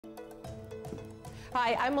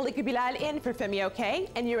Hi, I'm Malika Bilal in for Femi OK,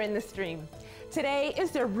 and you're in the stream. Today,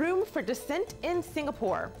 is there room for dissent in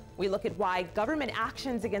Singapore? We look at why government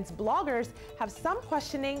actions against bloggers have some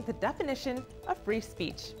questioning the definition of free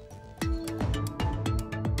speech.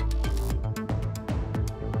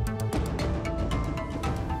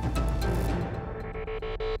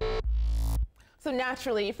 So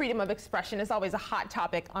naturally, freedom of expression is always a hot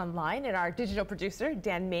topic online, and our digital producer,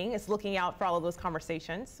 Dan Ming, is looking out for all of those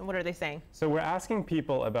conversations. And what are they saying? So we're asking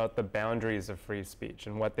people about the boundaries of free speech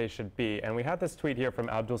and what they should be. And we had this tweet here from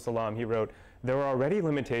Abdul Salam. He wrote, "There are already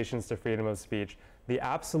limitations to freedom of speech. The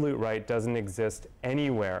absolute right doesn't exist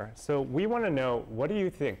anywhere." So we want to know, what do you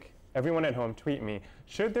think? Everyone at home, tweet me.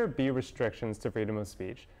 Should there be restrictions to freedom of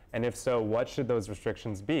speech? And if so, what should those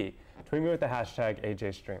restrictions be? Tweet me with the hashtag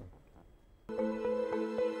AJStream.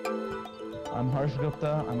 I'm Harsh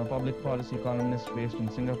Gupta. I'm a public policy columnist based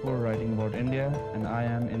in Singapore writing about India, and I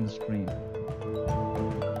am in the stream.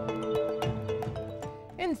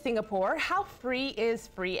 In Singapore, how free is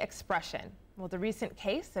free expression? Well, the recent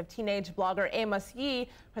case of teenage blogger Amos Yee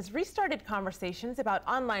has restarted conversations about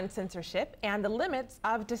online censorship and the limits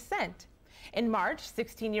of dissent. In March,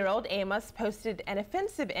 16-year-old Amos posted an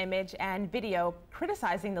offensive image and video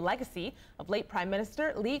criticizing the legacy of late Prime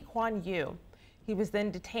Minister Lee Kuan Yew. He was then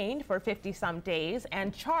detained for 50-some days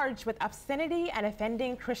and charged with obscenity and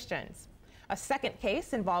offending Christians. A second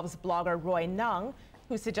case involves blogger Roy Nung,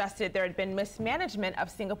 who suggested there had been mismanagement of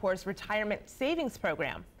Singapore's retirement savings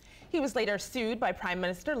program. He was later sued by Prime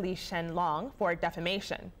Minister Lee Hsien Loong for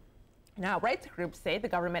defamation. Now, rights groups say the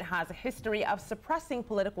government has a history of suppressing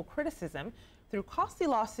political criticism through costly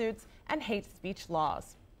lawsuits and hate speech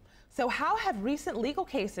laws. So how have recent legal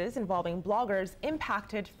cases involving bloggers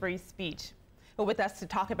impacted free speech? Well, with us to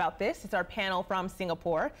talk about this is our panel from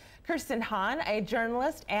Singapore. Kirsten Han, a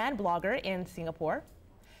journalist and blogger in Singapore.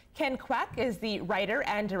 Ken Kwek is the writer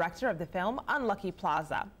and director of the film Unlucky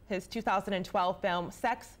Plaza. His 2012 film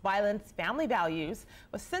Sex, Violence, Family Values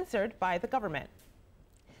was censored by the government.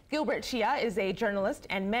 Gilbert Chia is a journalist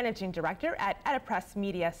and managing director at Edipress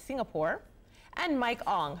Media Singapore. And Mike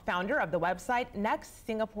Ong, founder of the website Next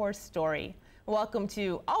Singapore Story. Welcome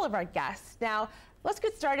to all of our guests. Now, let's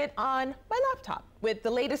get started on my laptop with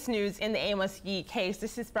the latest news in the Amos Yee case.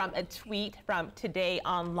 This is from a tweet from Today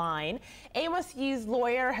Online. Amos Yee's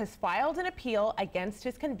lawyer has filed an appeal against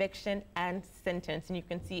his conviction and sentence. And you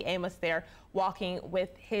can see Amos there walking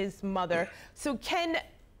with his mother. So Ken,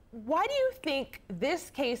 why do you think this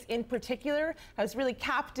case in particular has really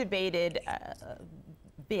captivated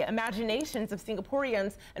the imaginations of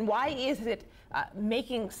Singaporeans, and why is it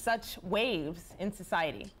making such waves in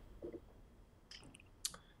society?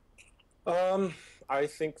 I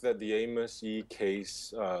think that the Amos Yee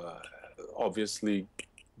case obviously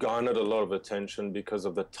garnered a lot of attention because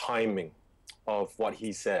of the timing of what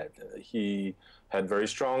he said. He had very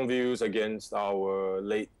strong views against our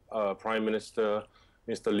late Prime Minister,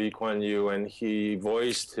 Mr. Lee Kuan Yew, and he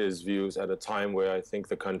voiced his views at a time where I think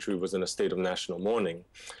the country was in a state of national mourning.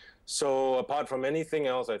 So apart from anything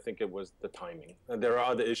else, I think it was the timing. And there are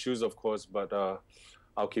other issues, of course, but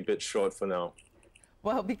I'll keep it short for now.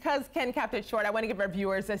 Well, because Ken kept it short, I want to give our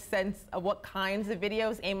viewers a sense of what kinds of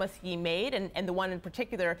videos Amos Yee made and the one in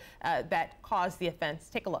particular that caused the offense.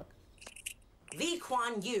 Take a look. Lee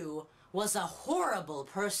Kuan Yew was a horrible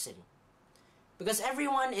person because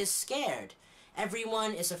everyone is scared.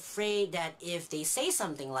 Everyone is afraid that if they say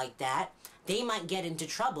something like that, they might get into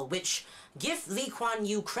trouble, which, give Lee Kuan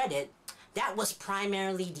Yew credit, that was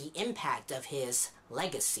primarily the impact of his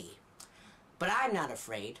legacy. But I'm not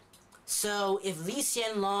afraid. So if Lee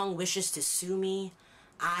Hsien Loong wishes to sue me,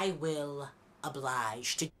 I will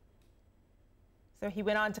oblige to. So he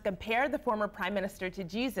went on to compare the former prime minister to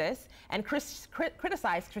Jesus and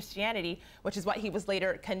criticize Christianity, which is what he was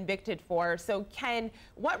later convicted for. So Ken,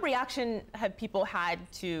 what reaction have people had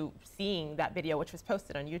to seeing that video, which was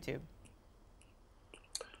posted on YouTube?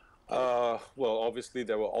 Well, obviously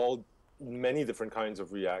there were many different kinds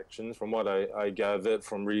of reactions from what I gathered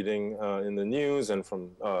from reading in the news and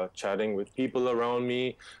from chatting with people around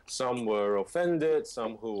me. Some were offended,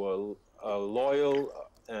 some who were loyal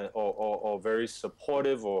or very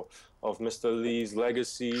supportive of Mr. Lee's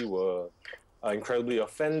legacy were incredibly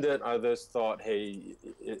offended. Others thought, hey,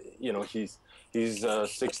 you know, he's a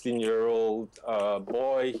 16-year-old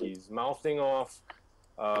boy, he's mouthing off,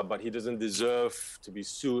 but he doesn't deserve to be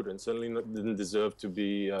sued and certainly didn't deserve to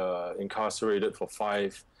be incarcerated for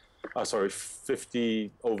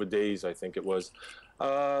 50 over days, I think it was.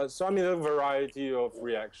 So, I mean, a variety of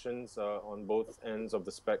reactions on both ends of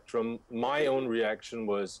the spectrum. My own reaction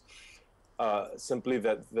was simply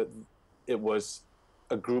that it was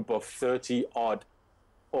a group of 30-odd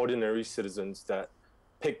ordinary citizens that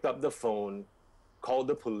picked up the phone, called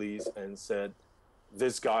the police, and said,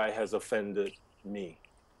 this guy has offended me,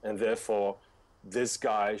 and therefore this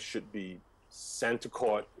guy should be sent to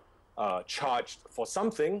court, charged for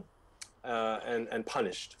something, and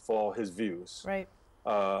punished for his views. Right.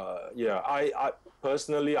 Yeah, I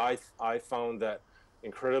personally, I found that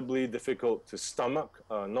incredibly difficult to stomach,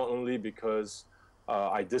 not only because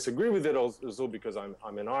I disagree with it, also because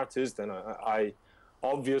I'm an artist, and I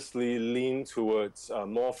obviously lean towards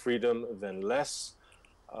more freedom than less.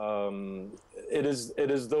 It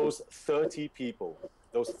is those 30 people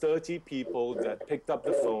that picked up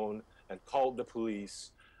the phone and called the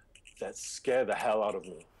police that scare the hell out of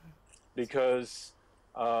me, because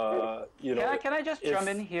you know. Can I just jump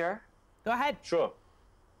in here? Go ahead. Sure.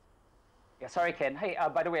 Yeah, sorry, Ken. Hey,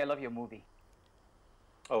 by the way, I love your movie.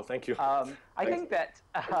 Oh, thank you. I think that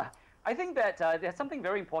there's something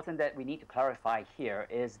very important that we need to clarify here,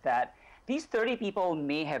 is that these 30 people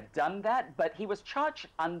may have done that, but he was charged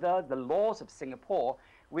under the laws of Singapore,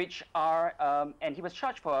 which are, and he was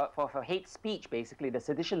charged for hate speech, basically, the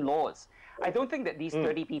sedition laws. I don't think that these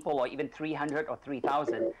 30 people, or even 300 or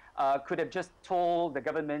 3,000, could have just told the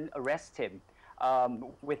government, arrest him,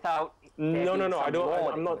 without... No,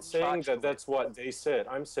 I'm not saying that that's what they said.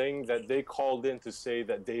 I'm saying that they called in to say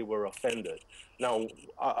that they were offended. Now,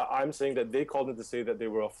 I'm saying that they called in to say that they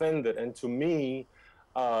were offended, and to me,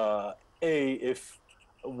 if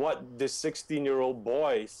what this 16-year-old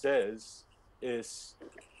boy says is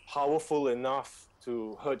powerful enough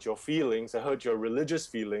to hurt your feelings, hurt your religious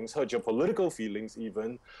feelings, hurt your political feelings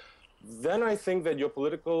even, then I think that your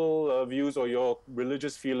political views or your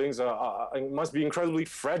religious feelings must be incredibly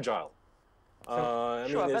fragile.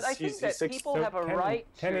 Sure, but I think that people have a right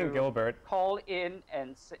to call in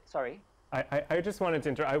and say, sorry. I just wanted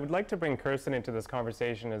to I would like to bring Kirsten into this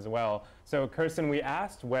conversation as well. So Kirsten, we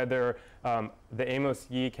asked whether the Amos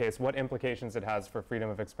Yee case, what implications it has for freedom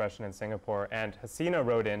of expression in Singapore. And Hasina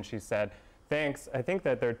wrote in, she said, thanks, I think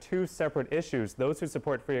that there are two separate issues. Those who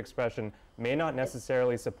support free expression may not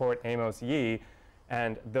necessarily support Amos Yee,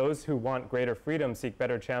 and those who want greater freedom seek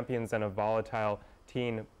better champions than a volatile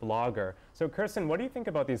teen blogger. So Kirsten, what do you think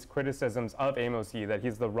about these criticisms of Amos Yee, that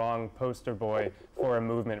he's the wrong poster boy for a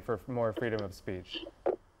movement for more freedom of speech?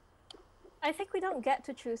 I think we don't get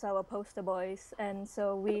to choose our poster boys, and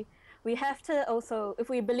so we have to also, if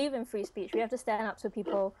we believe in free speech, we have to stand up to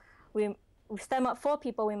people, we stand up for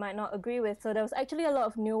people we might not agree with. So there was actually a lot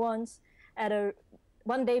of nuance at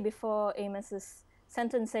one day before Amos's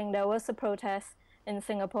sentencing. There was a protest in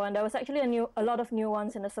Singapore, and there was actually a lot of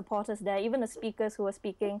nuance in the supporters there, even the speakers who were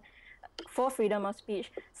speaking for freedom of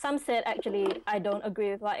speech. Some said, actually, I don't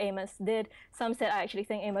agree with what Amos did. Some said, I actually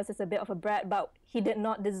think Amos is a bit of a brat, but he did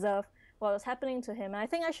not deserve what was happening to him. And I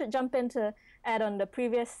think I should jump in to add on the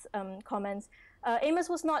previous comments. Amos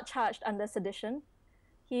was not charged under sedition.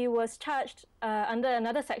 He was charged under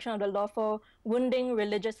another section of the law for wounding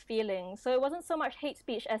religious feelings. So it wasn't so much hate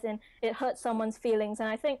speech as in it hurt someone's feelings. And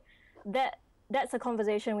I think that's a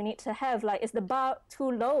conversation we need to have. Like, is the bar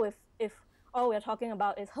too low if all we're talking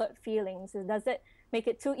about is hurt feelings? Does it make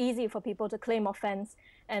it too easy for people to claim offense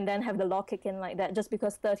and then have the law kick in like that just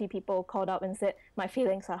because 30 people called up and said, my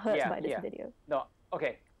feelings are hurt by this video? No,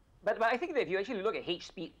 okay. But I think that if you actually look at hate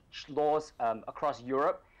speech laws across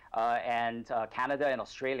Europe and Canada and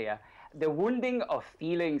Australia, the wounding of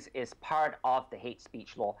feelings is part of the hate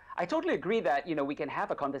speech law. I totally agree that, you know, we can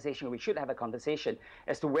have a conversation, we should have a conversation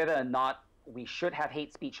as to whether or not we should have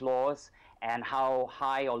hate speech laws and how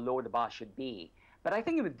high or low the bar should be. But I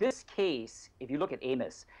think with this case, if you look at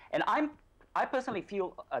Amos, and I personally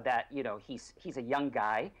feel that, you know, he's a young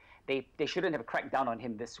guy. They shouldn't have cracked down on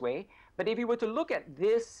him this way. But if you were to look at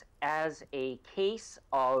this as a case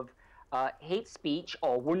of hate speech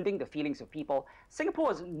or wounding the feelings of people,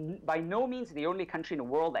 Singapore is by no means the only country in the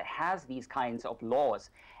world that has these kinds of laws.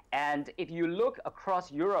 And if you look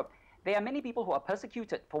across Europe, there are many people who are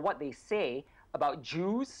persecuted for what they say about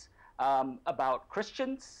Jews, about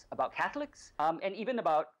Christians, about Catholics, and even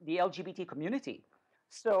about the LGBT community.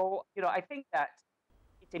 So, you know, I think that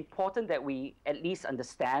it's important that we at least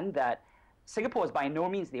understand that Singapore is by no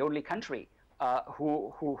means the only country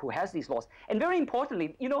who has these laws. And very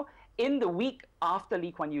importantly, you know, in the week after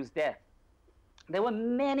Lee Kuan Yew's death, there were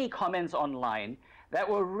many comments online that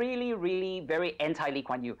were really, really very anti-Lee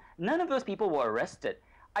Kuan Yew. None of those people were arrested.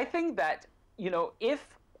 I think that, you know,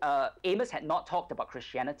 if Amos had not talked about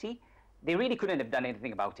Christianity, they really couldn't have done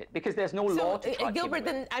anything about it because there's no law to charge Gilbert,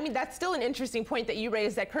 then, I mean, that's still an interesting point that you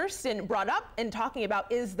raised that Kirsten brought up in talking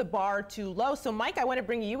about, is the bar too low? So, Mike, I want to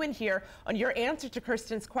bring you in here on your answer to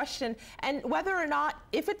Kirsten's question and whether or not,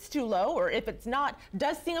 if it's too low or if it's not,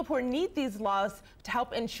 does Singapore need these laws to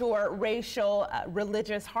help ensure racial,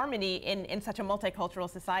 religious harmony in such a multicultural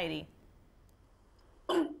society?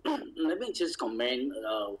 Let me just comment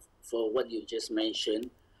for what you just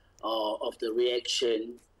mentioned of the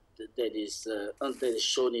reaction that is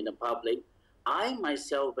shown in the public. I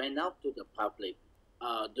myself went out to the public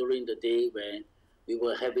during the day when we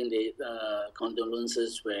were having the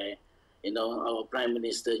condolences where, you know, our Prime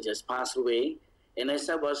Minister just passed away. And as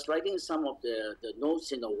I was writing some of the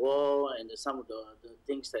notes in the wall and some of the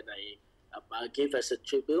things that I gave as a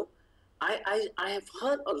tribute, I have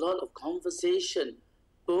heard a lot of conversation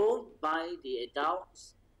both by the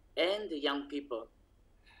adults and the young people.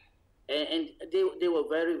 And they were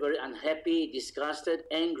very, very unhappy, disgusted,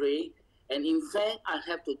 angry. And in fact, I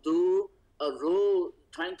have to do a role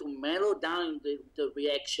trying to mellow down the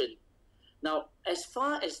reaction. Now, as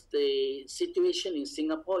far as the situation in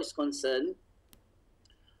Singapore is concerned,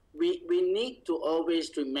 we need to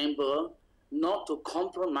always remember not to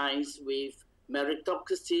compromise with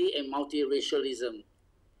meritocracy and multiracialism.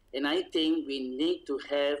 And I think we need to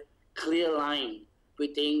have clear line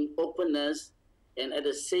between openness, and at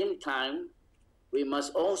the same time, we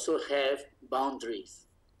must also have boundaries.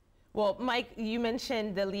 Well, Mike, you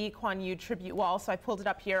mentioned the Lee Kuan Yew tribute wall, so I pulled it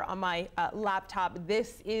up here on my laptop.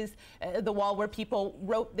 This is the wall where people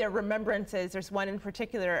wrote their remembrances. There's one in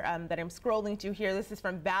particular that I'm scrolling to here. This is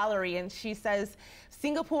from Valerie, and she says,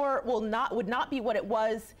 Singapore would not be what it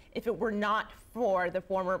was if it were not for the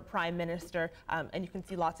former Prime Minister. And you can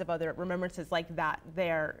see lots of other remembrances like that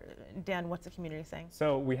there. Dan, what's the community saying?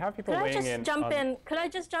 So we have people weighing in. Could I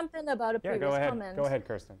just jump in about a previous comment? Go ahead,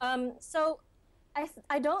 Kirsten. So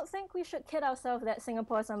I don't think we should kid ourselves that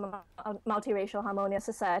Singapore is a multiracial, harmonious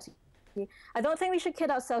society. I don't think we should kid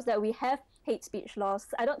ourselves that we have hate speech laws.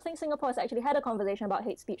 I don't think Singapore has actually had a conversation about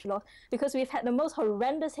hate speech laws because we've had the most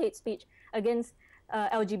horrendous hate speech against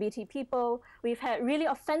LGBT people. We've had really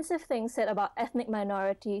offensive things said about ethnic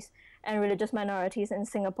minorities and religious minorities in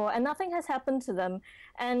Singapore, and nothing has happened to them.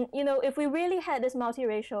 And, you know, if we really had this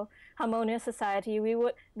multiracial, harmonious society, we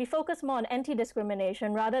would be focused more on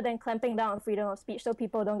anti-discrimination rather than clamping down on freedom of speech so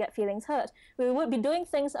people don't get feelings hurt. We would be doing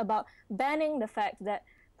things about banning the fact that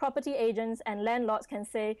property agents and landlords can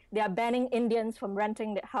say they are banning Indians from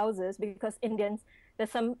renting their houses because Indians,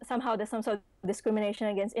 somehow there's some sort of discrimination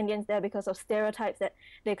against Indians there because of stereotypes that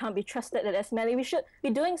they can't be trusted, that they're smelly. We should be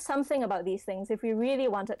doing something about these things if we really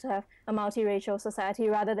wanted to have a multiracial society,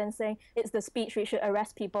 rather than saying it's the speech we should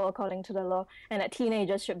arrest people according to the law and that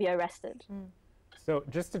teenagers should be arrested. So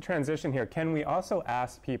just to transition here, can we also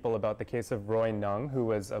ask people about the case of Roy Nung, who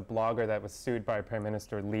was a blogger that was sued by Prime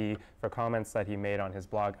Minister Lee for comments that he made on his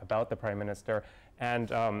blog about the Prime Minister?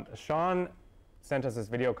 And Sean sent us this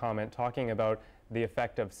video comment talking about the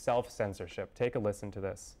effect of self-censorship. Take a listen to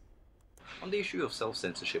this. On the issue of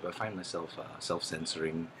self-censorship, I find myself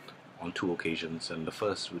self-censoring on two occasions, and the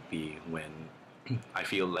first would be when I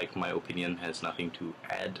feel like my opinion has nothing to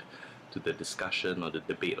add to the discussion or the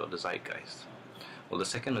debate or the zeitgeist. Well, the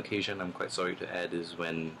second occasion, I'm quite sorry to add, is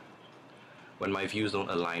when my views don't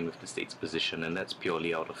align with the state's position, and that's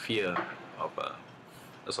purely out of fear of a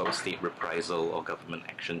sort of state reprisal or government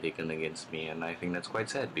action taken against me. And I think that's quite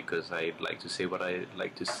sad, because I'd like to say what I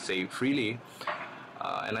like to say freely,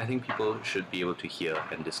 and I think people should be able to hear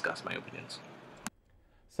and discuss my opinions.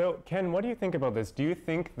 So, Ken, what do you think about this? Do you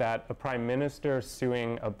think that a prime minister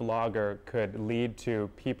suing a blogger could lead to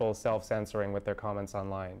people self-censoring with their comments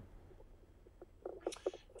online?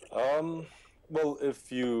 Well,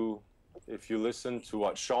 if you listen to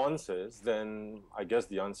what Sean says, then I guess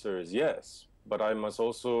the answer is yes. But I must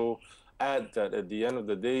also add that at the end of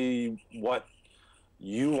the day, what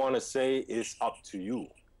you want to say is up to you.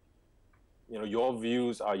 You know, your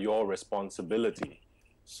views are your responsibility.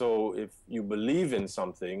 So if you believe in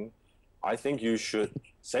something, I think you should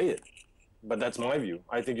say it. But that's my view.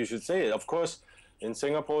 I think you should say it. Of course, in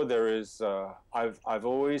Singapore, there is, I've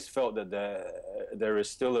always felt that there is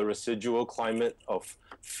still a residual climate of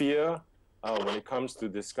fear when it comes to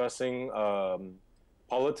discussing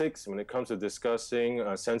politics, when it comes to discussing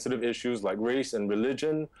sensitive issues like race and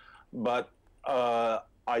religion. But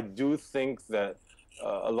I do think that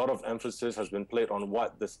a lot of emphasis has been placed on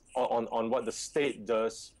what the state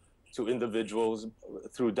does to individuals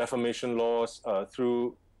through defamation laws,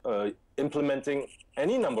 through implementing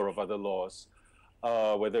any number of other laws.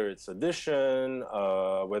 Whether it's sedition,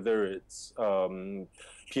 whether it's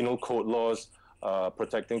penal code laws.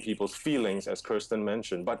 protecting people's feelings, as Kirsten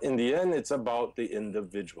mentioned. But in the end, it's about the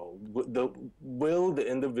individual. Will the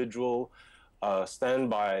individual stand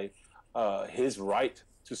by his right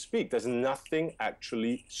to speak? There's nothing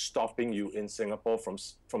actually stopping you in Singapore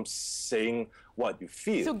from saying what you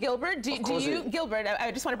feel. So Gilbert, Gilbert,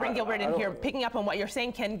 I just want to bring Gilbert in here, picking up on what you're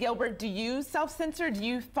saying, Ken. Gilbert, do you self-censor? Do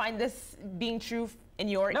you find this being true in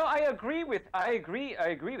your? No, I agree with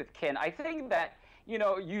Ken. I think that, you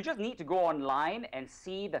know, you just need to go online and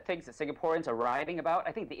see the things that Singaporeans are writing about.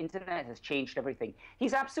 I think the internet has changed everything.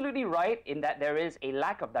 He's absolutely right in that there is a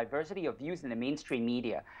lack of diversity of views in the mainstream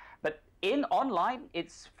media. But online,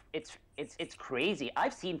 it's crazy.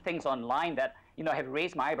 I've seen things online that, you know, have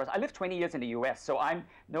raised my eyebrows. I lived 20 years in the US, so I'm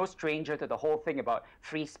no stranger to the whole thing about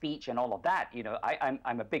free speech and all of that. You know,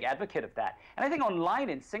 I'm a big advocate of that. And I think online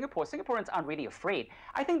in Singapore, Singaporeans aren't really afraid.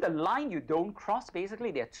 I think the line you don't cross,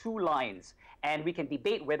 basically, there are two lines, and we can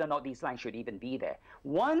debate whether or not these lines should even be there.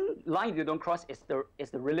 One line you don't cross is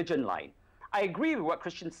the religion line. I agree with what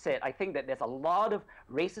Christian said. I think that there's a lot of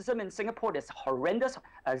racism in Singapore. There's horrendous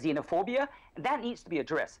xenophobia, and that needs to be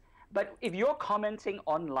addressed. But if you're commenting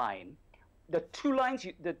online, the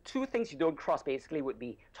two things you don't cross basically would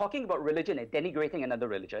be talking about religion and denigrating another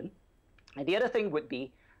religion. And the other thing would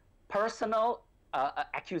be personal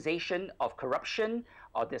accusation of corruption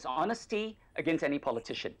or dishonesty against any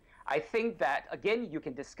politician. I think that, again, you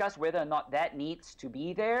can discuss whether or not that needs to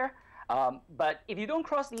be there. But if you don't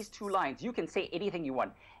cross these two lines, you can say anything you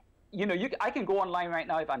want. You know, I can go online right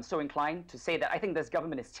now if I'm so inclined to say that I think this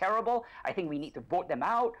government is terrible. I think we need to vote them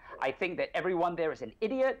out. I think that everyone there is an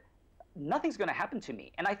idiot. Nothing's going to happen to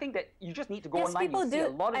me. And I think that you just need to go online. People you see do. a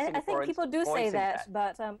lot of I think people do say that,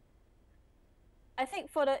 but I think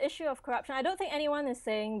for the issue of corruption, I don't think anyone is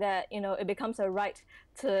saying that, you know, it becomes a right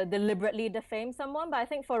to deliberately defame someone. But I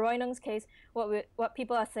think for Roy Nung's case, what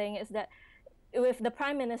people are saying is that with the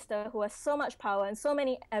Prime Minister, who has so much power and so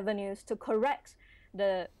many avenues to correct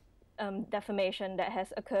the defamation that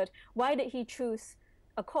has occurred, why did he choose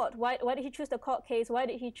a court? Why did he choose the court case? Why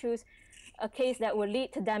did he choose a case that would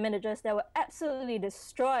lead to damages that would absolutely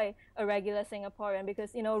destroy a regular Singaporean?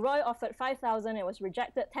 Because, you know, Roy offered 5,000, it was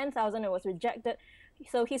rejected. 10,000, it was rejected.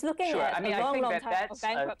 So he's looking at a long time of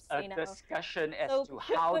bankruptcy now. I think that's a discussion as to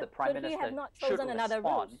how the Prime Minister have not chosen another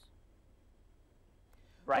respond. route?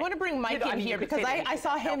 Right. I want to bring Mike in here because I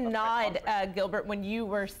saw him nod, Gilbert, when you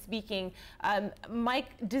were speaking.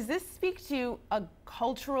 Mike, does this speak to a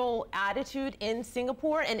cultural attitude in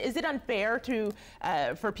Singapore? And is it unfair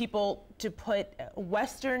for people to put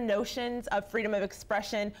Western notions of freedom of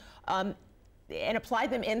expression and apply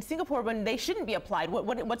them in Singapore when they shouldn't be applied?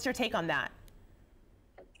 What's your take on that?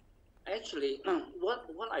 Actually,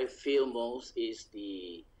 what I feel most is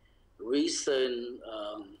the recent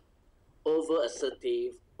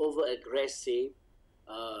over-assertive, over-aggressive,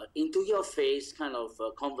 into-your-face kind of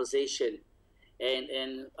conversation,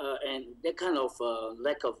 and that kind of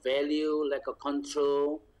lack of value, lack of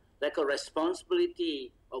control, lack of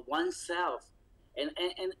responsibility of oneself, and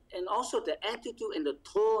also the attitude and the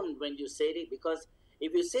tone when you say it. Because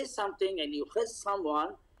if you say something and you hurt someone,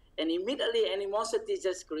 and immediately animosity is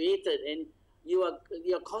just created, and you are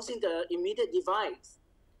causing the immediate divides.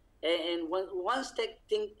 And once that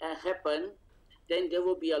thing happen, then there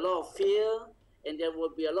will be a lot of fear, and there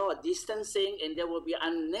will be a lot of distancing, and there will be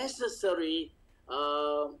unnecessary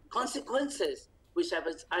consequences, which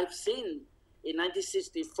I've seen in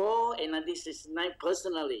 1964 and 1969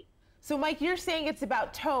 personally. So, Mike, you're saying it's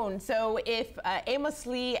about tone. So if Amos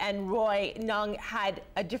Lee and Roy Nung had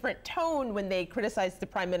a different tone when they criticized the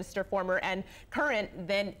Prime Minister, former and current,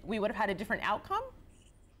 then we would have had a different outcome?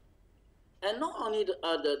 And not only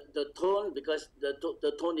the tone, because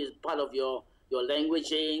the tone is part of your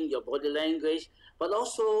languaging, your body language, but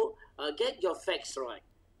also get your facts right.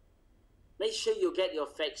 Make sure you get your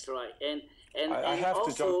facts right. And I have also,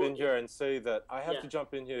 to jump in here and say that I have to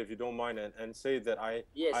jump in here, if you don't mind, and say that I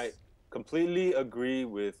completely agree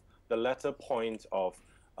with the latter point of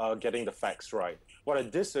getting the facts right. What I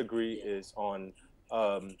disagree is on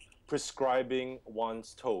prescribing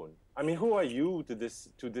one's tone. I mean, who are you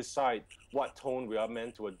to decide what tone we are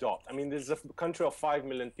meant to adopt? I mean, this is a country of 5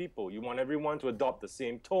 million people. You want everyone to adopt the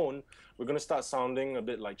same tone. We're going to start sounding a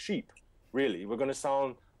bit like sheep, really. We're going to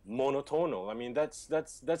sound monotonal. I mean, that's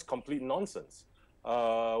complete nonsense. And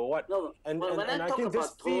I think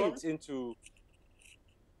this feeds into...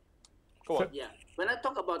 Go on. Yeah, when I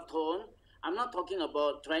talk about tone, I'm not talking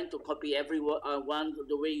about trying to copy everyone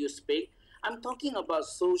the way you speak. I'm talking about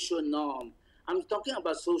social norm. I'm talking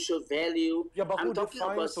about social value. Yeah, but who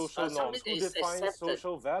defines social norms? Who defines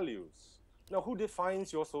social values? No, who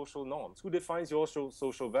defines your social norms? Who defines your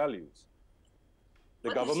social values?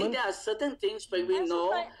 But government. you see, there are certain things when we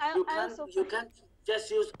know you can't just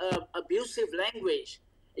use abusive language.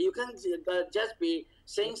 You can't just be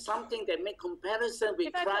saying something that make comparison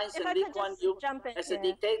with Christ and Lee Kuan Yew as a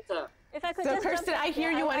dictator. If I could So just Kirsten, I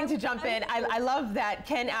hear you wanting to jump in. I love that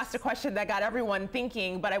Ken asked a question that got everyone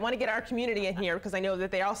thinking, but I want to get our community in here because I know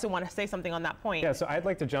that they also want to say something on that point. Yeah, so I'd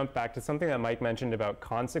like to jump back to something that Mike mentioned about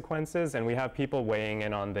consequences, and we have people weighing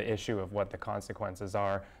in on the issue of what the consequences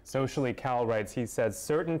are. Socially, Cal writes, he says,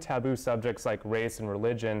 certain taboo subjects like race and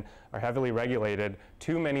religion are heavily regulated.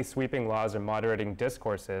 Too many sweeping laws are moderating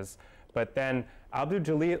discourses. But then Abdul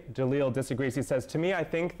Jalil disagrees. He says, to me, I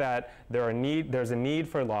think that there's a need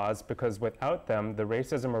for laws because without them, the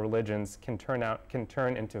racism of religions can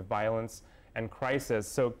turn into violence and crisis.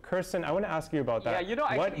 So, Kirsten, I want to ask you about that. Yeah, you know,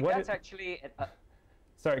 actually, that's actually...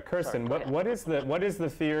 Sorry, Kirsten, what is the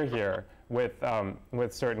fear here with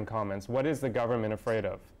certain comments? What is the government afraid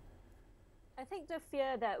of? I think the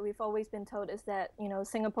fear that we've always been told is that, you know,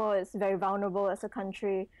 Singapore is very vulnerable as a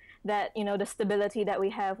country, that, you know, the stability that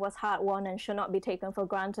we have was hard-won and should not be taken for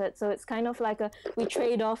granted. So it's kind of like we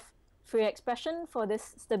trade off free expression for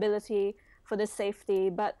this stability, for this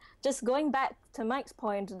safety. But just going back to Mike's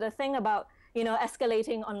point, the thing about, you know,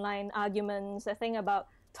 escalating online arguments, the thing about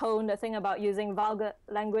tone, the thing about using vulgar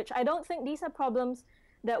language, I don't think these are problems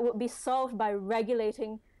that would be solved by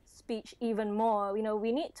regulating speech even more. You know,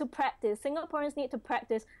 we need to practice, Singaporeans need to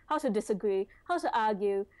practice how to disagree, how to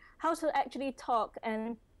argue, how to actually talk,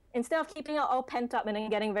 and instead of keeping it all pent up and then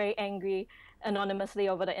getting very angry anonymously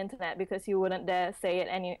over the internet because you wouldn't dare say it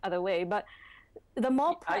any other way. But the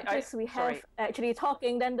more practice we have actually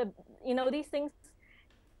talking, then these things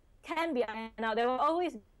can be ironed out. There will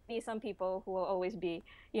always be some people who will always be,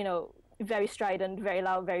 you know, very strident, very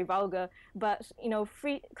loud, very vulgar, but, you know,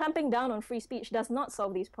 clamping down on free speech does not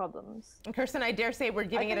solve these problems. And Kirsten, I dare say we're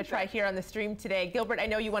giving it a try here on the stream today. Gilbert, I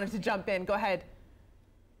know you wanted to jump in. Go ahead.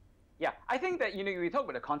 Yeah, I think that, you know, you talk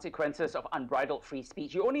about the consequences of unbridled free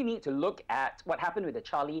speech. You only need to look at what happened with the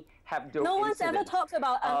Charlie Hebdo No one's incident. ever talked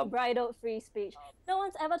about unbridled free speech. No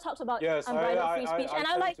one's ever talked about unbridled free speech. And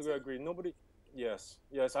I like to agree. Nobody. Yes.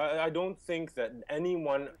 I don't think that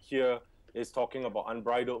anyone here is talking about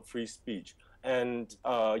unbridled free speech. And,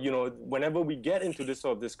 you know, whenever we get into this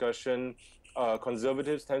sort of discussion,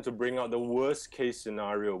 conservatives tend to bring out the worst case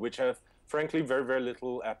scenario, which have, frankly, very, very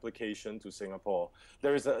little application to Singapore.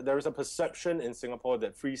 There is a perception in Singapore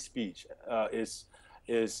that free speech is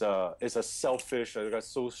a selfish, a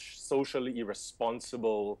socially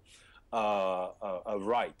irresponsible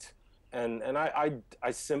right. And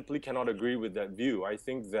I simply cannot agree with that view. I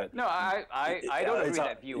think that... No, I don't agree with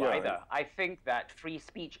that view either. I think that free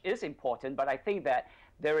speech is important, but I think that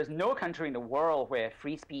there is no country in the world where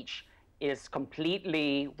free speech is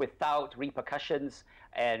completely without repercussions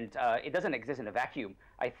and it doesn't exist in a vacuum.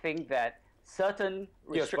 I think that certain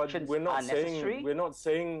restrictions are necessary.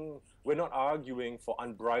 We're not arguing for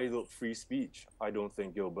unbridled free speech, I don't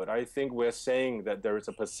think, Gilbert. I think we're saying that there is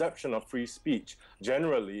a perception of free speech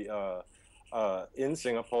generally in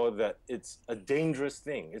Singapore that it's a dangerous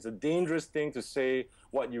thing. It's a dangerous thing to say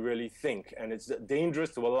what you really think, and it's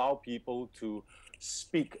dangerous to allow people to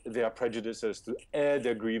speak their prejudices, to air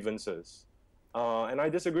their grievances. And I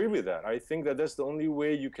disagree with that. I think that that's the only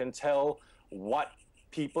way you can tell what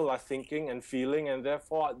people are thinking and feeling, and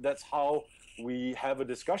therefore that's how we have a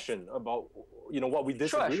discussion about, you know, what we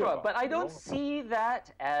disagree about. Sure, but I don't see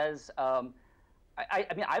that as, I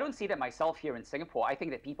mean, I don't see that myself here in Singapore. I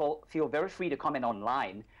think that people feel very free to comment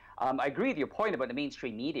online. I agree with your point about the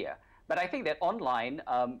mainstream media, but I think that online,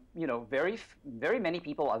 you know, very many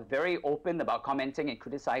people are very open about commenting and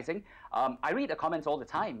criticizing. I read the comments all the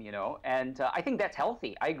time, you know, and I think that's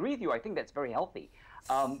healthy. I agree with you. I think that's very healthy.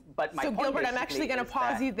 But my point Gilbert, I'm actually going to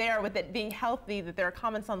pause you there with it being healthy, that there are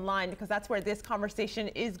comments online, because that's where this conversation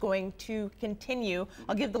is going to continue.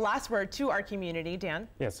 I'll give the last word to our community. Dan?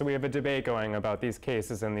 Yeah, so we have a debate going about these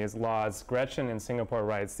cases and these laws. Gretchen in Singapore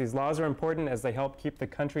writes, these laws are important as they help keep the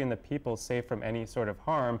country and the people safe from any sort of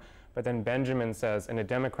harm. But then Benjamin says, in a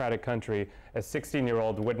democratic country, a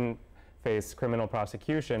 16-year-old wouldn't face criminal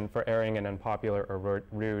prosecution for airing an unpopular or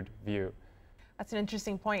rude view. That's an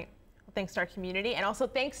interesting point. Thanks to our community, and also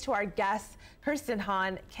thanks to our guests, Kirsten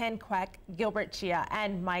Han, Ken Kwek, Gilbert Chia,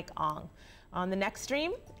 and Mike Ong. On the next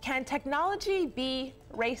stream, can technology be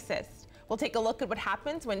racist? We'll take a look at what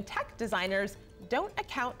happens when tech designers don't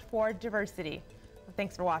account for diversity.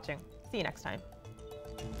 Thanks for watching. See you next time.